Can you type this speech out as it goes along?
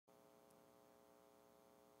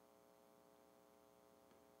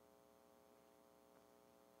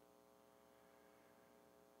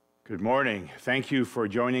Good morning. Thank you for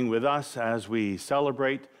joining with us as we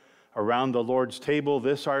celebrate around the Lord's table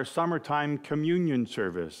this our summertime communion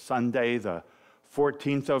service, Sunday the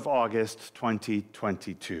 14th of August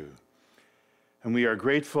 2022. And we are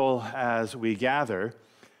grateful as we gather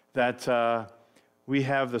that we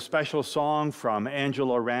have the special song from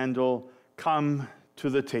Angela Randall, "Come to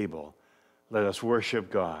the Table, Let Us Worship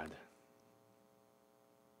God."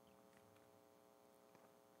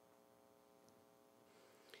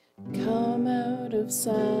 Come out of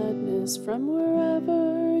sadness from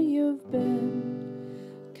wherever you've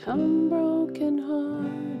been. Come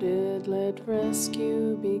broken-hearted, let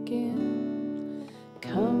rescue begin.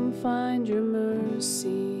 Come find your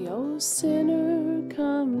mercy, O sinner,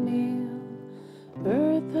 come kneel.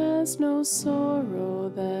 Earth has no sorrow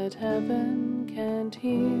that heaven can't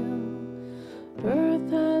heal.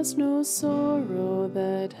 Earth has no sorrow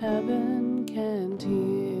that heaven can't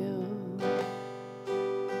heal.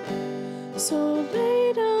 So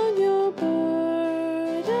lay down your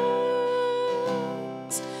burdens,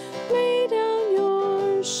 lay down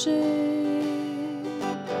your shame.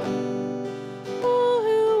 All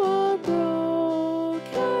who are broken,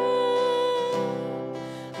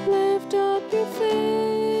 lift up your face.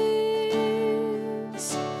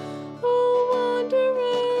 Oh,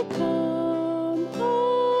 wanderer, come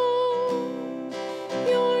home,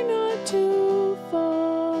 you're not too far.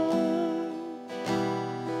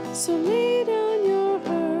 So lay down your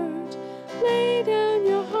hurt, lay down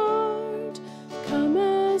your heart, come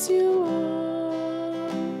as you are.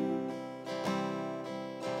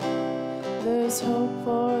 There's hope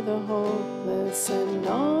for the hopeless and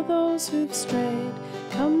all those who've strayed.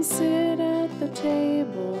 Come sit at the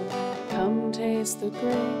table, come taste the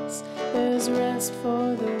grace. There's rest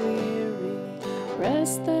for the weary,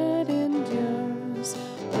 rest that endures.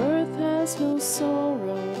 Earth has no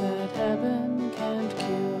sorrow that heaven can't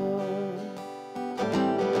cure.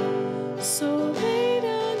 So lay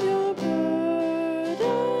down your burdens,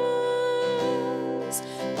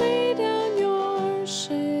 lay down your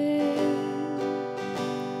shame.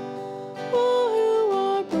 All who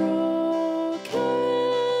are broken,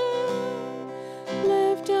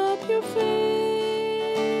 lift up your face.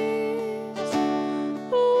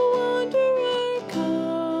 Oh, wanderer,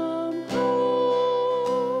 come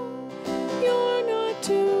home, you're not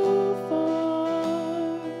too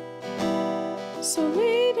far. So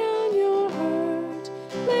lay down your hurt,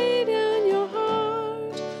 lay down your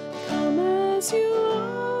heart, come as you are,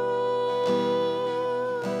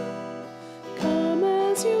 come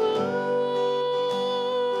as you are,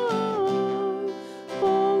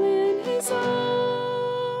 fall in his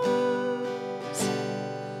arms,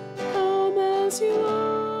 come as you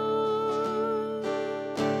are.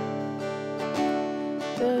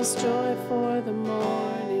 There's joy for the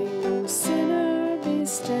morning, sinner, be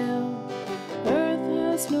still. Earth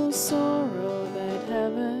has no sorrow that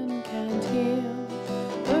heaven can't heal.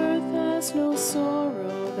 Earth has no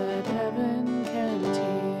sorrow that heaven can't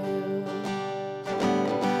heal.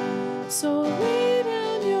 So lay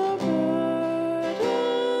down your burdens,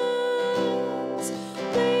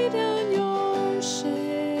 lay down your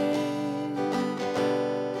shame.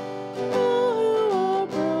 All who are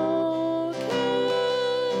broken,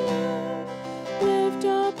 lift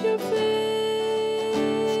up your face.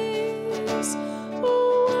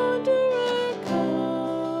 Oh, wanderer,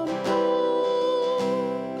 come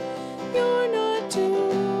home, you're not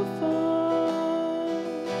too far.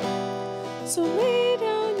 So lay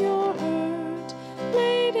down your hurt,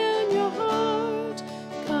 lay down your heart,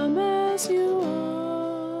 come as you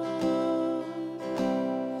are,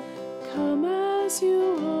 come as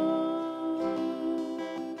you are.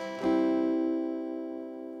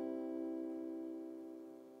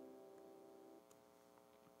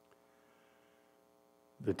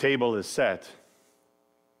 The table is set.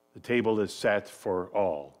 The table is set for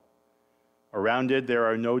all. Around it there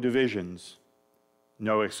are no divisions,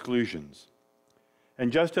 no exclusions.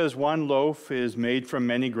 And just as one loaf is made from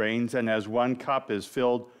many grains, and as one cup is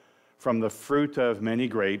filled from the fruit of many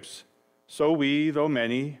grapes, so we, though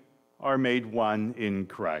many, are made one in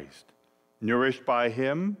Christ, nourished by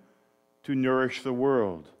him to nourish the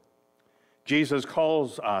world. Jesus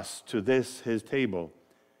calls us to this, his table,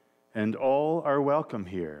 and all are welcome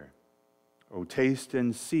here. O taste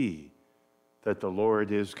and see that the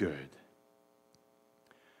Lord is good.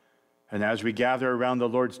 And as we gather around the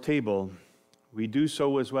Lord's table, we do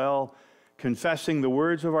so as well, confessing the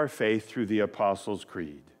words of our faith through the Apostles'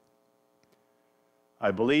 Creed.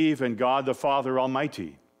 I believe in God the Father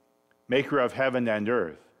Almighty, maker of heaven and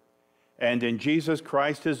earth, and in Jesus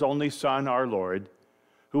Christ, his only Son, our Lord,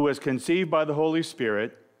 who was conceived by the Holy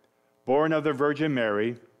Spirit, born of the Virgin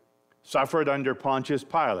Mary, suffered under Pontius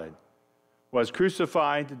Pilate, was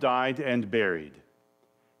crucified, died, and buried.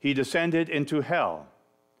 He descended into hell.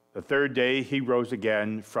 The third day he rose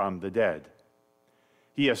again from the dead.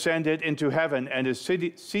 He ascended into heaven and is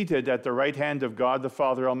seated at the right hand of God the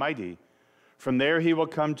Father Almighty. From there he will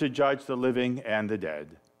come to judge the living and the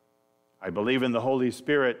dead. I believe in the Holy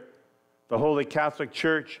Spirit, the Holy Catholic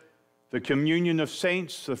Church, the communion of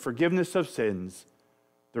saints, the forgiveness of sins,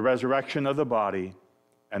 the resurrection of the body,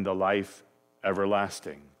 and the life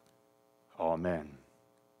everlasting. Amen.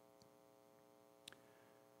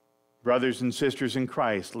 Brothers and sisters in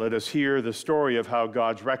Christ, let us hear the story of how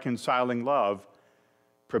God's reconciling love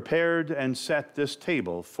prepared and set this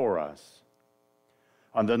table for us.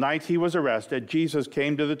 On the night he was arrested, Jesus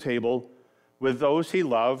came to the table with those he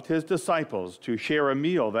loved, his disciples, to share a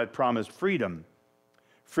meal that promised freedom,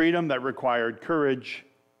 freedom that required courage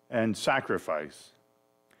and sacrifice.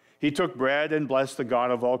 He took bread and blessed the God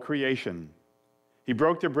of all creation. He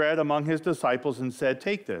broke the bread among his disciples and said,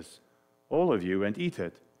 "Take this, all of you, and eat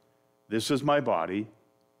it. This is my body,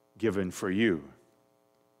 given for you."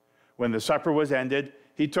 When the supper was ended,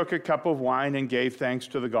 he took a cup of wine and gave thanks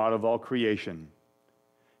to the God of all creation.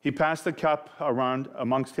 He passed the cup around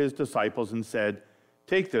amongst his disciples and said,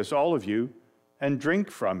 "Take this, all of you, and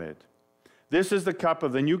drink from it. This is the cup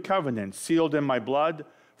of the new covenant, sealed in my blood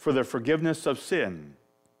for the forgiveness of sin.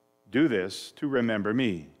 Do this to remember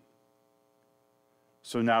me."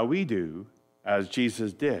 So now we do as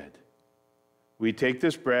Jesus did. We take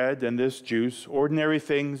this bread and this juice, ordinary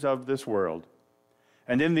things of this world,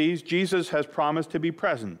 and in these, Jesus has promised to be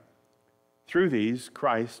present. Through these,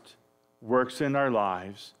 Christ works in our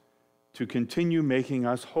lives to continue making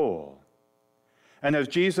us whole. And as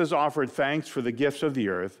Jesus offered thanks for the gifts of the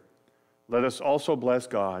earth, let us also bless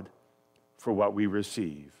God for what we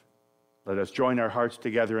receive. Let us join our hearts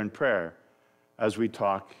together in prayer as we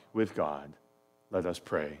talk with God. Let us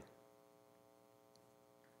pray.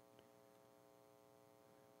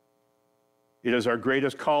 It is our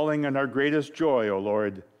greatest calling and our greatest joy, O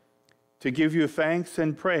Lord, to give you thanks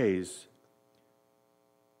and praise.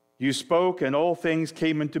 You spoke and all things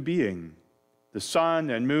came into being, the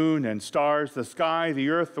sun and moon and stars, the sky, the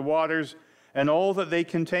earth, the waters, and all that they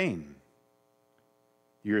contain.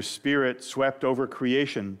 Your Spirit swept over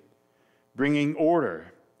creation, bringing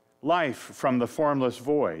order, life from the formless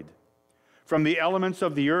void. From the elements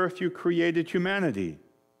of the earth you created humanity,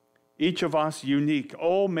 each of us unique,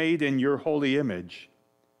 all made in your holy image.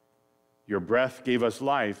 Your breath gave us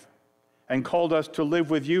life and called us to live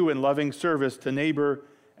with you in loving service to neighbor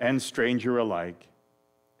and stranger alike.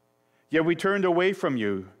 Yet we turned away from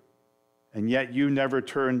you, and yet you never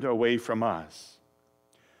turned away from us.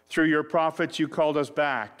 Through your prophets, you called us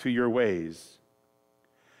back to your ways.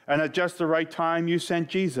 And at just the right time, you sent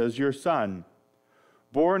Jesus, your Son,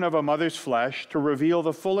 born of a mother's flesh, to reveal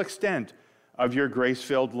the full extent of your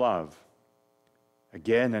grace-filled love.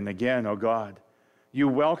 Again and again, O God, you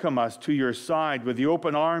welcome us to your side with the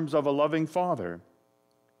open arms of a loving Father.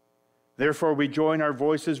 Therefore, we join our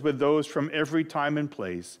voices with those from every time and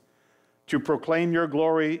place to proclaim your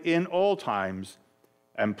glory in all times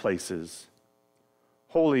and places.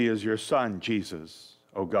 Holy is your Son, Jesus,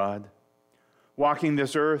 O God, walking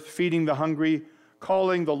this earth, feeding the hungry,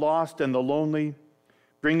 calling the lost and the lonely,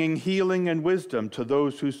 bringing healing and wisdom to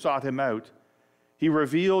those who sought him out. He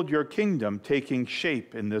revealed your kingdom taking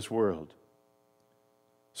shape in this world.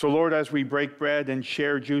 So, Lord, as we break bread and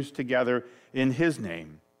share juice together in his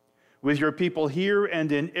name, with your people here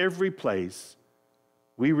and in every place,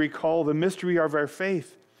 we recall the mystery of our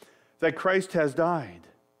faith, that Christ has died,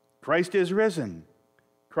 Christ is risen,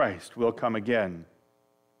 Christ will come again.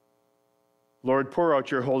 Lord, pour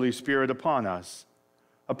out your Holy Spirit upon us,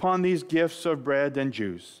 upon these gifts of bread and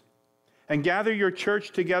juice, and gather your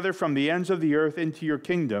church together from the ends of the earth into your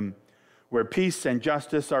kingdom, where peace and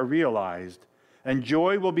justice are realized, and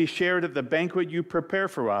joy will be shared at the banquet you prepare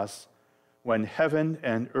for us when heaven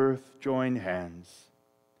and earth join hands.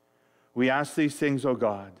 We ask these things, O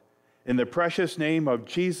God, in the precious name of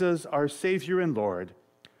Jesus, our Savior and Lord,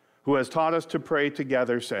 who has taught us to pray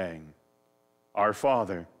together, saying, Our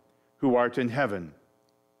Father, who art in heaven,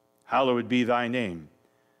 hallowed be thy name.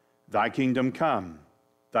 Thy kingdom come,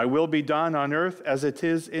 thy will be done on earth as it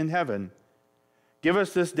is in heaven. Give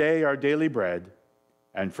us this day our daily bread,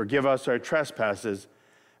 and forgive us our trespasses,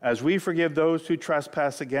 as we forgive those who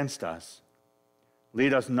trespass against us.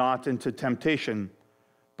 Lead us not into temptation,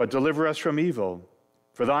 but deliver us from evil.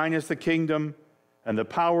 For thine is the kingdom, and the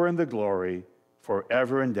power and the glory,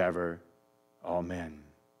 forever and ever. Amen.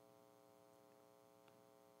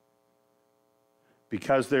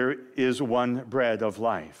 Because there is one bread of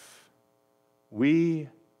life, we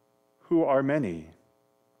who are many,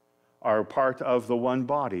 are part of the one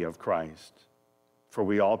body of Christ, for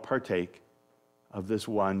we all partake of this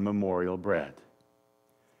one memorial bread.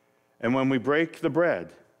 And when we break the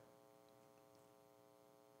bread,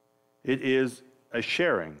 it is a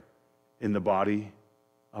sharing in the body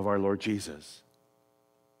of our Lord Jesus.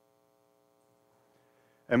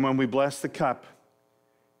 And when we bless the cup,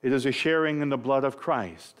 it is a sharing in the blood of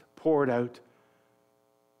Christ, poured out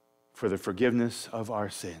for the forgiveness of our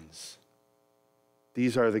sins.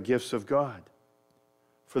 These are the gifts of God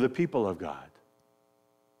for the people of God.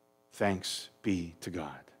 Thanks be to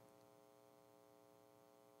God.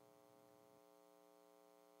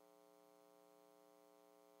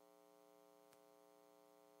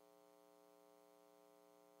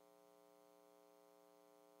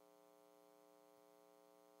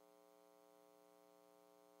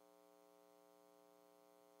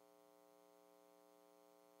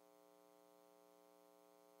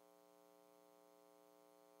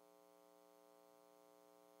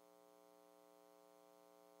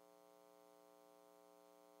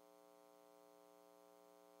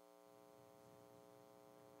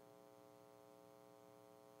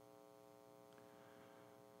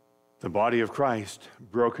 The body of Christ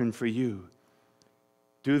broken for you.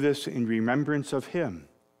 Do this in remembrance of him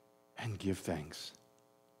and give thanks.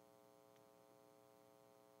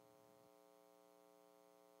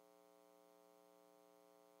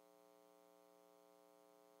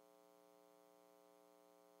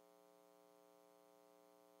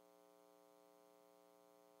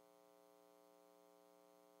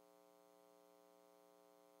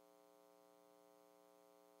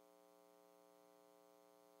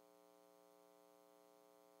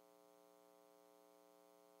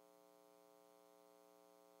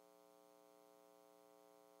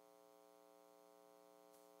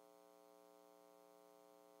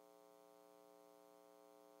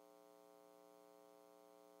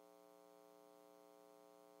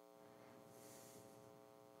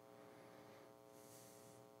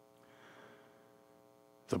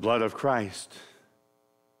 The blood of Christ,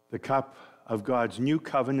 the cup of God's new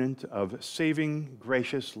covenant of saving,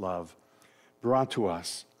 gracious love, brought to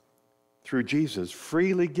us through Jesus,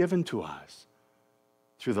 freely given to us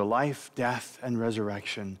through the life, death, and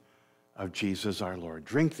resurrection of Jesus our Lord.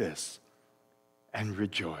 Drink this and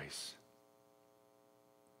rejoice.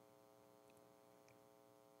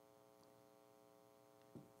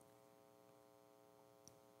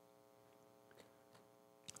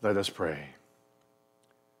 Let us pray.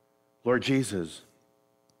 Lord Jesus,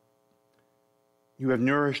 you have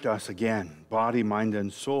nourished us again, body, mind,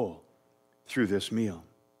 and soul, through this meal.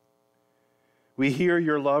 We hear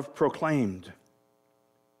your love proclaimed,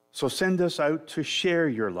 so send us out to share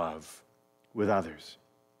your love with others.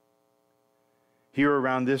 Here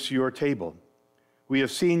around this your table, we have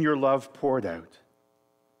seen your love poured out.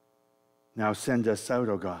 Now send us out,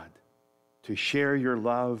 O God, to share your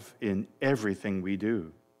love in everything we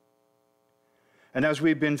do. And as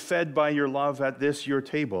we've been fed by your love at this, your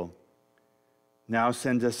table, now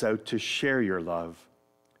send us out to share your love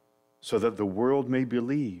so that the world may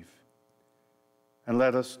believe. And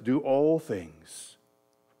let us do all things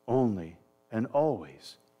only and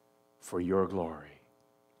always for your glory.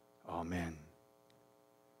 Amen.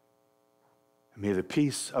 And may the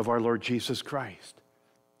peace of our Lord Jesus Christ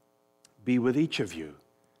be with each of you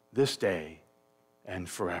this day and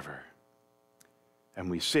forever. And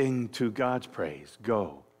we sing to God's praise,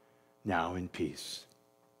 go now in peace.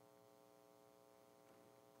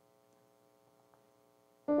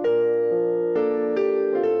 Go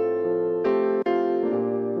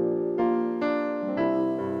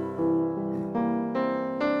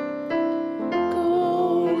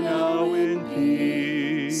now in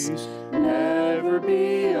peace, never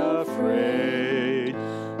be afraid.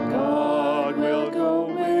 God will go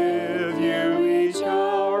with you each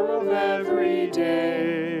hour of every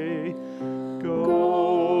day.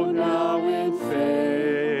 Go now in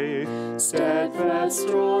faith, steadfast,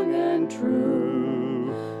 strong, and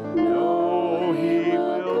true. Know he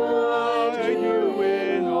will guide you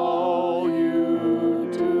in all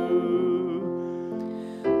you do.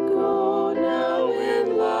 Go now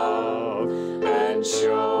in love and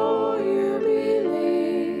show you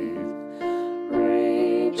believe.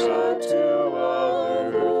 Reach out to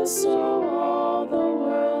others so all the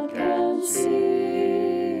world can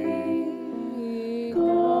see.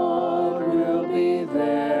 God will be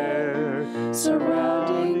there,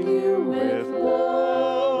 surrounding you with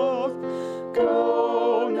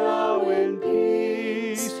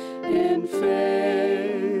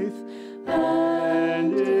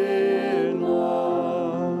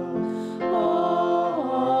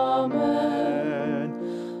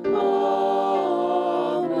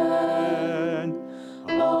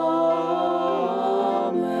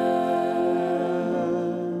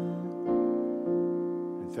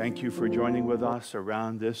thank you for joining with us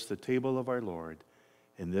around this, the table of our Lord,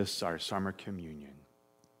 in this, our summer communion.